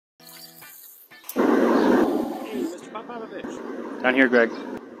Down here, Greg.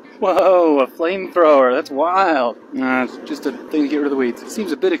 Whoa, a flamethrower. That's wild. Nah, it's just a thing to get rid of the weeds. It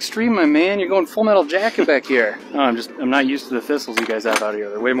seems a bit extreme, my man. You're going Full Metal Jacket back here. No, I'm not used to the thistles you guys have out here.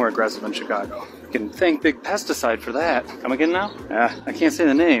 They're way more aggressive in Chicago. You can thank Big Pesticide for that. Come again now? I can't say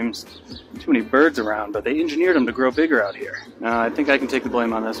the names. Too many birds around, but they engineered them to grow bigger out here. I think I can take the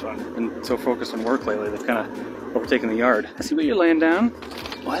blame on this one. Been so focused on work lately, they've kind of overtaken the yard. I see what you're laying down.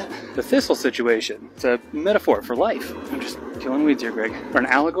 What? The thistle situation. It's a metaphor for life. I'm just killing weeds here, Greg. Or an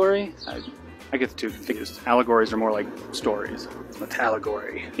allegory? I get the two confused. Allegories are more like stories. It's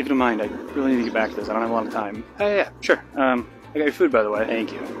allegory. Keep it in mind, I really need to get back to this. I don't have a lot of time. Yeah, sure. I got your food, by the way.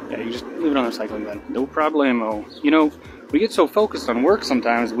 Thank you. Yeah, you can just leave it on the recycling bin. No problemo. You know, we get so focused on work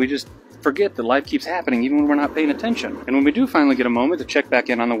sometimes, we just forget that life keeps happening even when we're not paying attention. And when we do finally get a moment to check back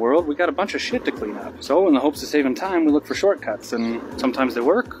in on the world, we got a bunch of shit to clean up. So in the hopes of saving time, we look for shortcuts, and sometimes they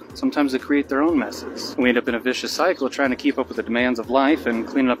work, sometimes they create their own messes. We end up in a vicious cycle trying to keep up with the demands of life and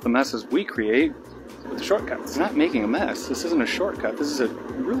cleaning up the messes we create with the shortcuts. It's not making a mess. This isn't a shortcut. This is a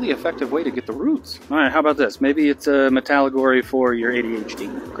really effective way to get the roots. Alright, how about this? Maybe it's a metallagory for your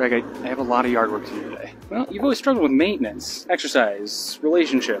ADHD. Greg, I have a lot of yard work to do today. Well, you've always struggled with maintenance, exercise,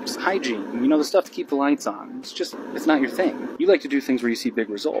 relationships, hygiene, you know, the stuff to keep the lights on. It's not your thing. You like to do things where you see big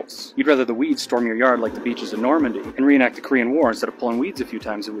results. You'd rather the weeds storm your yard like the beaches of Normandy and reenact the Korean War instead of pulling weeds a few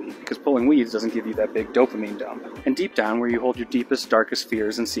times a week, because pulling weeds doesn't give you that big dopamine dump. And deep down, where you hold your deepest, darkest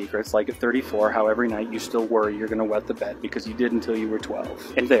fears and secrets, like at 34, how every night you still worry you're gonna wet the bed because you did until you were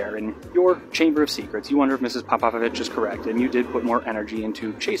 12. And there, in your chamber of secrets, you wonder if Mrs. Popovich is correct, and you did put more energy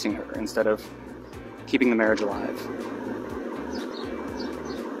into chasing her instead of keeping the marriage alive.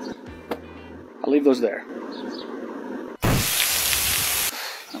 I'll leave those there. I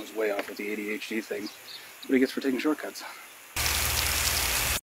was way off with the ADHD thing. That's what he gets for taking shortcuts.